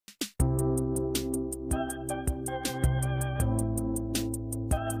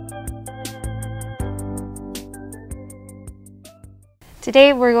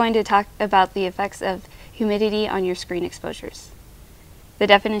Today we're going to talk about the effects of humidity on your screen exposures. The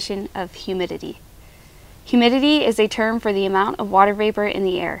definition of humidity. Humidity is a term for the amount of water vapor in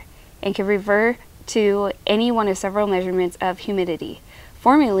the air and can refer to any one of several measurements of humidity.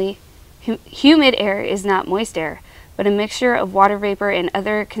 Formally, humid air is not moist air, but a mixture of water vapor and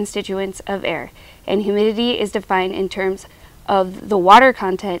other constituents of air, and humidity is defined in terms of the water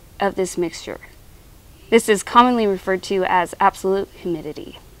content of this mixture. This is commonly referred to as absolute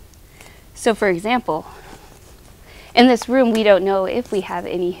humidity. So for example, in this room we don't know if we have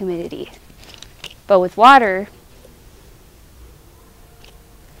any humidity, but with water,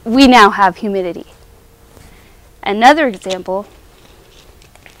 we now have humidity. Another example,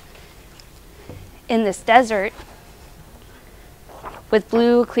 in this desert, with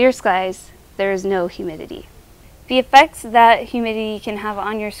blue, clear skies, there is no humidity. The effects that humidity can have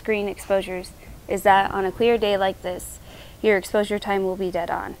on your screen exposures is that on a clear day like this, your exposure time will be dead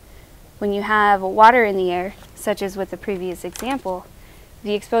on. When you have water in the air, such as with the previous example,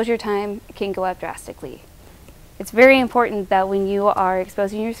 the exposure time can go up drastically. It's very important that when you are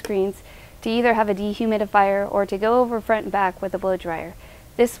exposing your screens to either have a dehumidifier or to go over front and back with a blow dryer.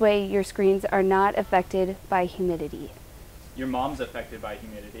 This way your screens are not affected by humidity. Your mom's affected by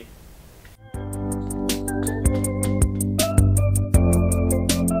humidity.